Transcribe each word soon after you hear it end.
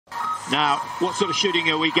Now, what sort of shooting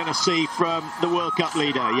are we going to see from the World Cup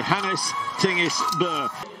leader, Johannes Tingesbø?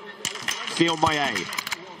 Fillon Maillet,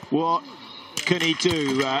 what can he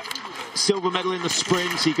do? Silver medal in the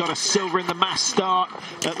sprints. He got a silver in the mass start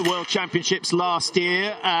at the World Championships last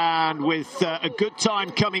year, and with a good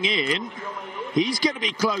time coming in, he's going to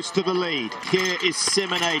be close to the lead. Here is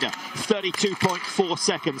Simoneda, 32.4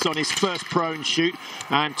 seconds on his first prone shoot,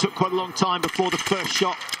 and took quite a long time before the first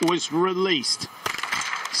shot was released.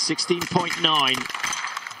 16.9,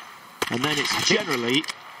 and then it's generally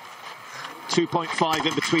 2.5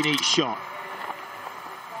 in between each shot.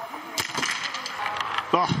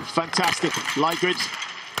 Oh, fantastic. Laegreid,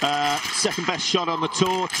 second best shot on the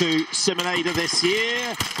tour to Simoneda this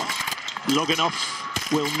year. Loginov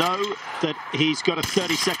will know that he's got a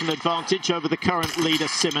 30-second advantage over the current leader,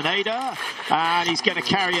 Simoneda, and he's going to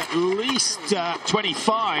carry at least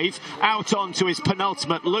 25 out onto his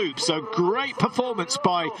penultimate loop. So great performance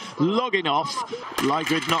by Loginov.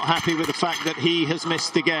 Laegreid not happy with the fact that he has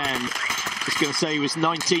missed again. I was going to say he was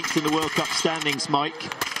 19th in the World Cup standings, Mike,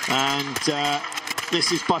 and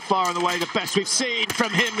this is by far and away the best we've seen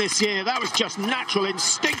from him this year. That was just natural,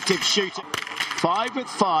 instinctive shooting. 5 with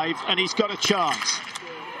 5, and he's got a chance.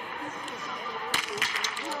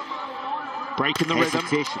 Breaking the rhythm.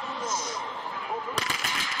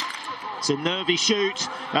 It's a nervy shoot,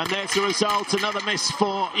 and there's the result. Another miss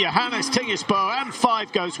for Johannes Tingesbø, and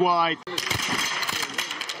 5 goes wide.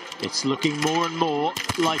 It's looking more and more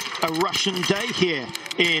like a Russian day here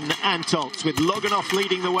in Antholz, with Loginov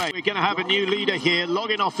leading the way. We're going to have a new leader here.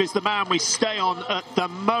 Loginov is the man we stay on at the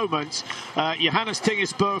moment. Johannes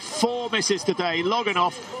Tingesbø, 4 misses today.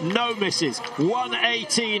 Loginov, no misses.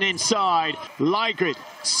 118 inside. Laegreid,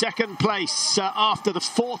 second place after the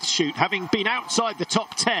 4th shoot, having been outside the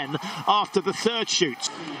top 10 after the 3rd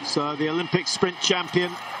shoot. So the Olympic sprint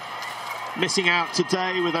champion missing out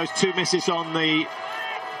today with those 2 misses on the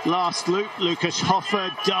last loop. Lukas Hofer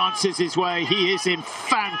dances his way. He is in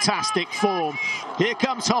fantastic form. Here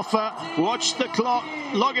comes Hofer. Watch the clock.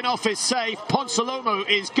 Loginov is safe. Ponzolomo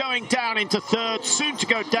is going down into 3rd, soon to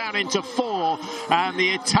go down into 4, and the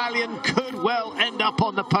Italian could well end up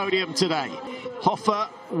on the podium today. Hofer,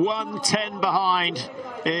 1:10 behind,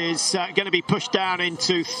 is going to be pushed down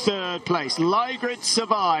into 3rd place. Laegreid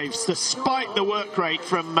survives despite the work rate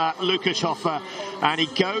from Lukas Hofer, and he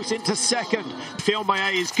goes into 2nd. Fillon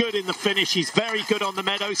Maillet is good in the finish. He's very good on the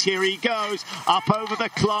meadows. Here he goes, up over the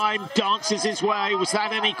climb, dances his way. Was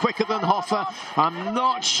that any quicker than Hofer? I'm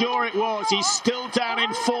not sure it was. He's still down in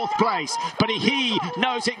 4th place, but he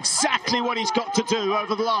knows exactly what he's got to do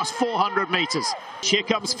over the last 400 metres. Here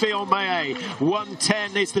comes Fillon Maillet.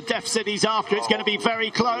 1:10 is the deficit he's after. It's going to be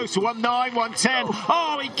very close. 1:9, 1:10.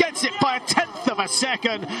 Oh, he gets it by 1/10 of a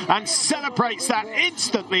second and celebrates that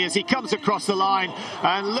instantly as he comes across the line.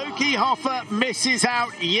 And Lukas Hofer misses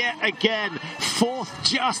out yet again. 4th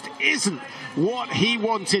just isn't what he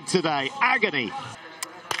wanted today. Agony.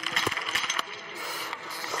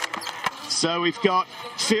 So we've got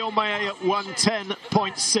Fillon Maillet at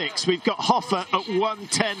 1:10.6. We've got Hofer at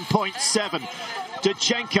 1:10.7.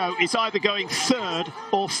 Dudchenko is either going 3rd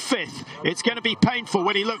or 5th. It's going to be painful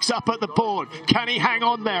when he looks up at the board. Can he hang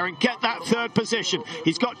on there and get that 3rd position?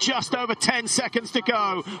 He's got just over 10 seconds to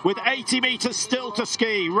go with 80 metres still to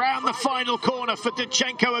ski. Round the final corner for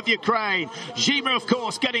Dudchenko of Ukraine. Zima, of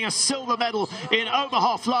course, getting a silver medal in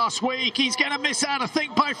Oberhof last week. He's going to miss out, I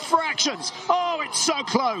think, by fractions. Oh, it's so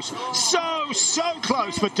close. So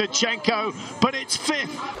close for Dudchenko, but it's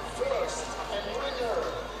 5th.